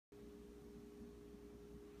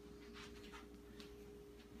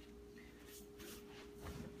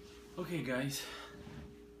Okay guys,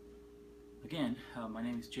 again, my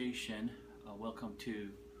name is Jay Shin. Welcome to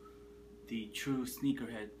the True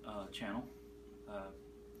Sneakerhead channel.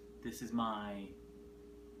 This is my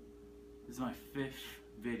fifth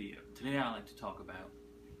video. Today I'd like to talk about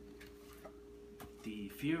the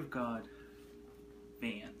Fear of God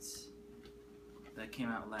Vans that came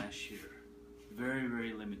out last year. Very,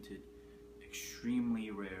 very limited, extremely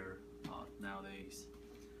rare nowadays.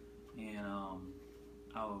 And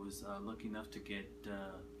I was lucky enough to get,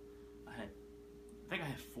 I think I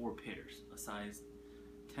had 4 pairs, a size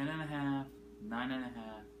 10.5, 9.5,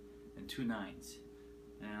 and 2 9s.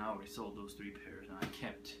 And I already sold those 3 pairs, and I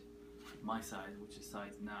kept my size, which is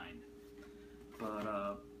size 9. But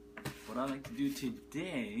what I like to do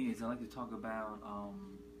today is I like to talk about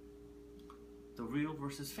the real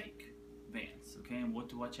versus fake Vans, okay, and what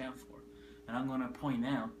to watch out for. And I'm going to point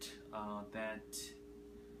out that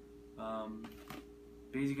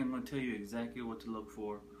basically I'm going to tell you exactly what to look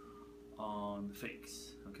for on the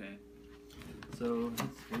fakes, okay? So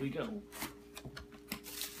here we go.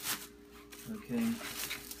 Okay,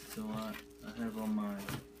 so I have on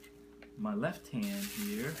my left hand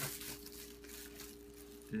here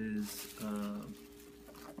is a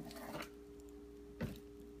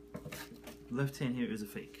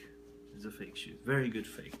fake. It's a fake shoe. Very good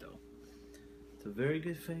fake though. It's a very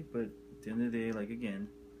good fake, but at the end of the day, like again,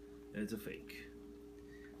 it's a fake.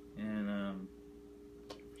 And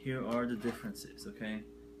here are the differences, okay?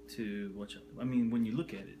 To watch out. I mean, when you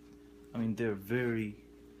look at it, I mean they're very,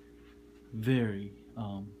 very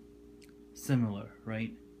similar,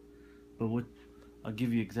 right? But what I'll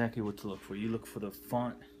give you exactly what to look for. You look for the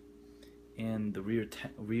font and the rear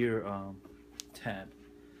tab.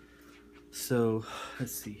 So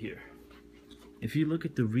let's see here. If you look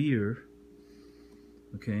at the rear,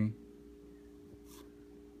 okay,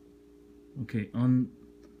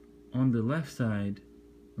 on the left side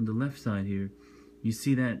here, you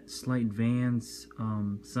see that slight Vans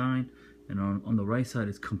sign, and on the right side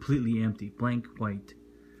it's completely empty, blank white.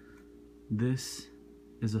 This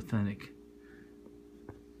is authentic.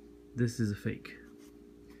 This is a fake.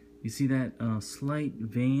 You see that slight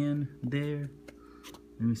van there?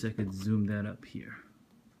 Let me see if I could zoom that up here.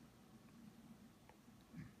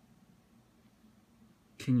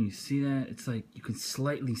 Can you see that? It's like you can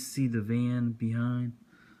slightly see the van behind,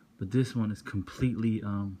 but this one is completely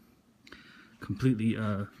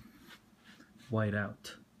white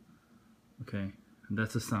out. Okay, and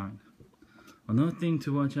that's a sign. Another thing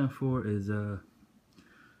to watch out for is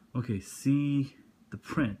okay, see the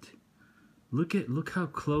print. Look how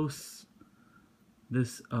close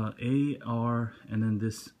this AR and then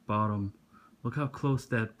this bottom. Look how close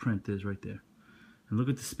that print is right there. And look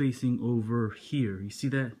at the spacing over here. You see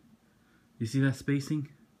that? You see that spacing?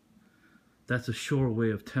 That's a sure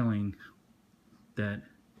way of telling that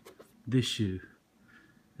this shoe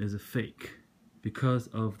is a fake because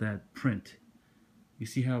of that print. You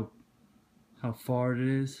see how far it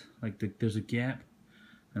is? Like there's a gap,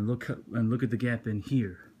 and look at the gap in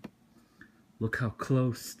here. Look how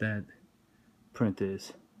close that print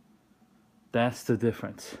is. That's the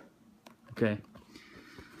difference. Okay.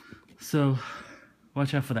 So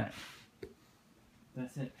watch out for that.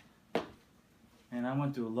 That's it. And I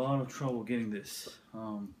went through a lot of trouble getting this.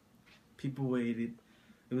 People waited.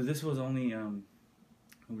 This was only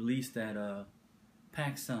released at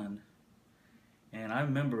PacSun, and I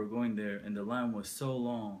remember going there, and the line was so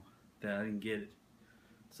long that I didn't get it.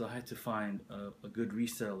 So I had to find a good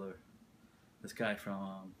reseller. This guy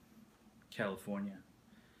from California.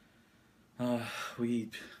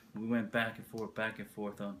 We went back and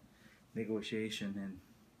forth on negotiation, and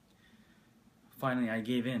finally I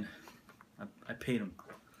gave in. I paid him.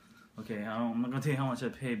 Okay, I'm not gonna tell you how much I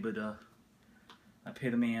paid, but I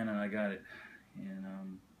paid the man and I got it,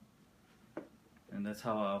 and that's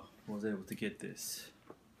how I was able to get this.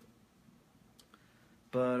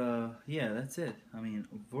 But yeah, that's it. I mean,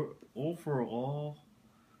 overall,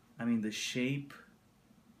 I mean the shape,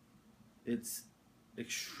 it's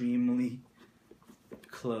extremely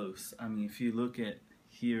close. I mean, if you look at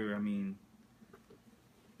here, I mean,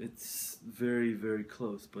 it's very, very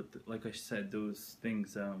close. But like I said, those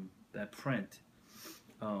things, that print,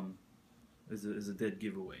 is a dead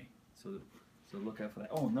giveaway. So look out for that.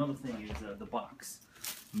 Oh, another thing is the box.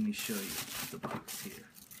 Let me show you the box here.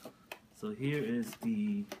 So here is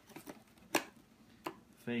the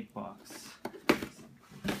fake box.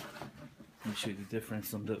 Let me show you the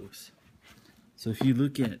difference on those. So if you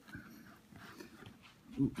look at,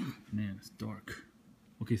 ooh, man, it's dark.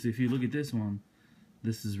 Okay, so if you look at this one,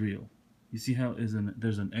 this is real. You see how there's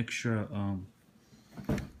an extra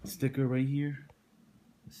sticker right here?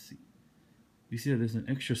 Let's see. you see that there's an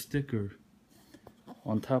extra sticker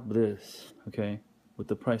on top of this, okay, with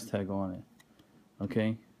the price tag on it.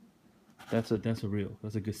 Okay, that's a real,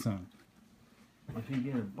 that's a good sign. If you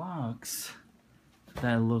get a box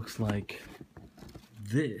that looks like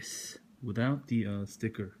this without the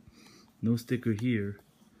sticker, no sticker here,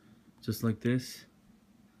 just like this,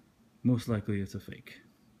 most likely it's a fake.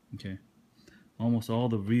 Okay, almost all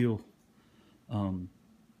the real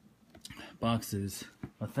boxes,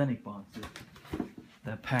 authentic boxes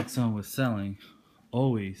that PacSun was selling,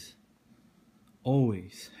 always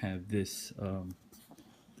have this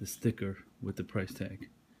the sticker with the price tag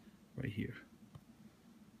right here,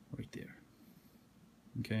 right there.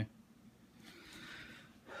 Okay,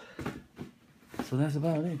 so that's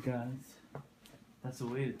about it, guys. That's a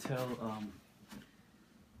way to tell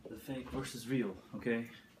the fake versus real. Okay,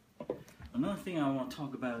 another thing I want to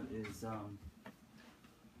talk about is a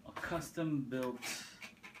custom built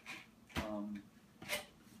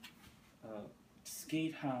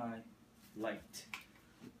skate high light.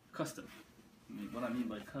 Custom. I mean, what I mean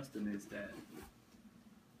by custom is that,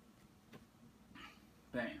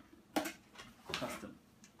 bam, custom.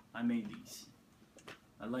 I made these.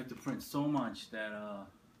 I like the print so much that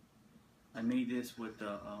I made this with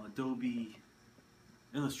Adobe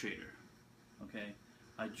Illustrator. Okay,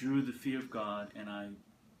 I drew the fear of God and I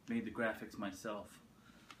made the graphics myself.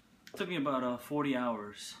 It took me about 40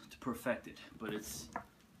 hours to perfect it, but it's,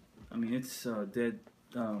 I mean, it's dead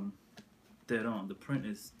on. The print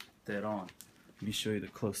is dead on. Let me show you the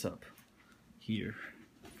close-up here.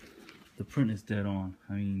 The print is dead on.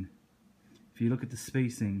 I mean, if you look at the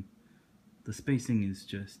spacing is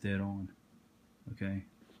just dead on. Okay,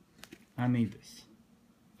 I made this.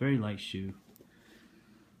 Very light shoe.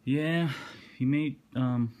 Yeah, he made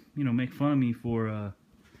you know, make fun of me for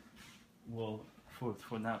well,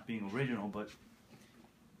 for not being original, but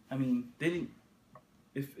I mean, they didn't.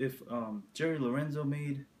 If Jerry Lorenzo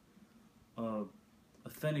made a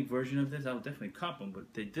authentic version of this, I would definitely cop them,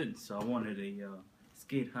 but they didn't. So I wanted a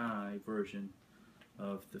skate high version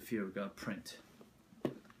of the Fear of God print.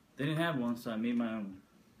 They didn't have one, so I made my own.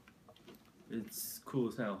 It's cool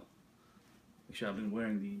as hell. Actually, I've been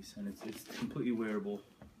wearing these, and it's completely wearable.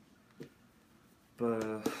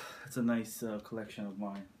 But it's a nice collection of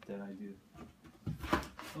mine that I do.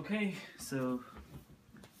 Okay, so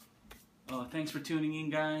thanks for tuning in,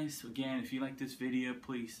 guys. Again, if you like this video,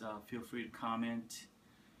 please feel free to comment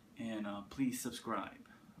and please subscribe.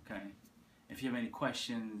 Okay, if you have any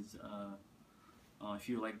questions, if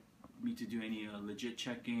you would like me to do any legit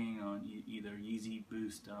checking on either Yeezy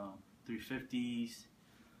Boost 350s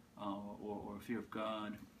or Fear of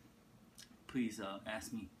God, please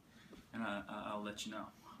ask me and I'll let you know.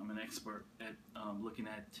 I'm an expert at looking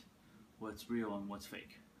at what's real and what's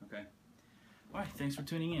fake. Okay. Alright, thanks for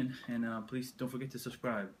tuning in, and please don't forget to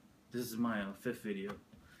subscribe. This is my 5th video.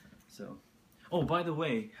 So, oh, by the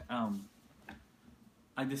way,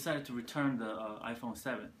 I decided to return the iPhone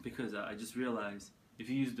 7 because I just realized if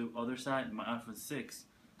you use the other side, my iPhone 6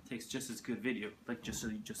 takes just as good video, like just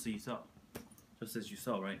as you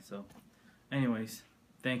saw, right? So, anyways,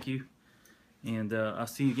 thank you, and I'll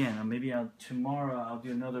see you again. Maybe tomorrow I'll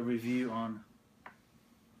do another review on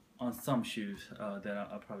some shoes that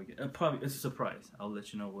I'll probably get. It's a surprise. I'll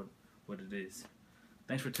let you know what it is.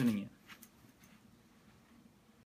 Thanks for tuning in.